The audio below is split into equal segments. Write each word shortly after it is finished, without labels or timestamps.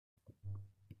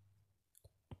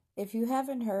If you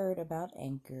haven't heard about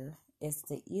Anchor, it's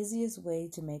the easiest way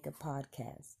to make a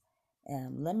podcast.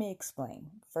 Let me explain.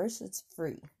 First, it's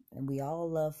free, and we all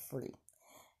love free.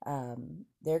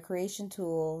 Their creation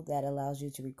tool that allows you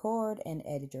to record and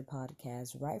edit your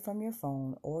podcast right from your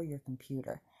phone or your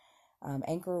computer.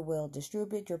 Anchor will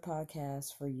distribute your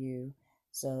podcast for you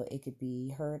so it could be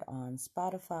heard on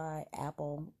Spotify,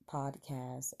 Apple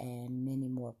Podcasts, and many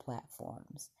more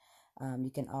platforms.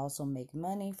 You can also make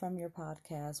money from your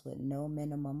podcast with no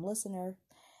minimum listener.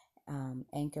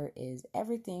 Anchor is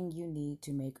everything you need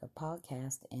to make a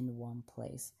podcast in one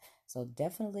place. So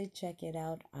definitely check it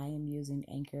out. I am using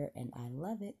Anchor and I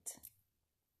love it.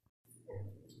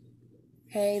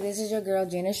 Hey, this is your girl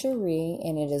Gina Cherie,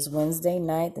 and it is Wednesday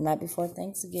night, the night before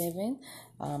Thanksgiving.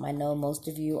 I know most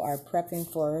of you are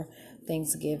prepping for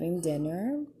Thanksgiving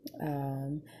dinner.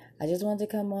 I just wanted to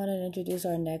come on and introduce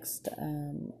our next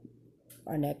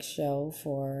show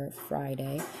for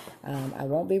Friday. I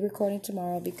won't be recording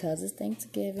tomorrow because it's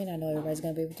Thanksgiving. I know everybody's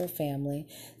going to be with their family.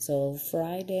 So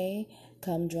Friday,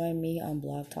 come join me on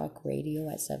Blog Talk Radio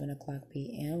at 7 o'clock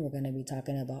p.m. We're going to be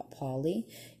talking about poly.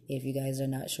 If you guys are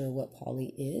not sure what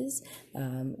poly is,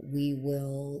 we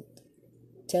will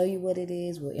tell you what it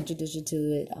is. We'll introduce you to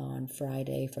it on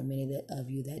Friday. For many of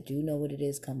you that do know what it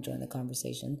is, come join the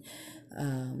conversation.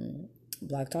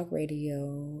 Blog Talk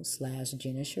Radio /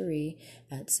 Gina Cherie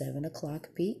at 7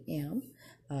 o'clock p.m.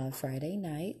 Friday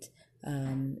night.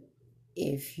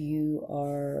 If you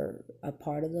are a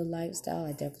part of the lifestyle,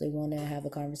 I definitely want to have a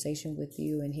conversation with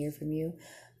you and hear from you.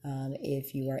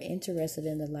 If you are interested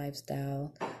in the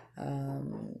lifestyle,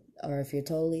 or if you're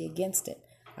totally against it,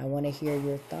 I want to hear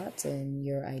your thoughts and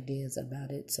your ideas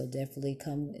about it. So definitely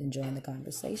come and join the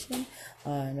conversation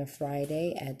on a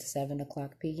Friday at 7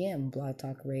 o'clock p.m. Blog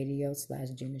Talk Radio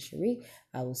 / Gina Cherie.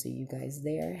 I will see you guys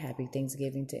there. Happy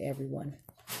Thanksgiving to everyone.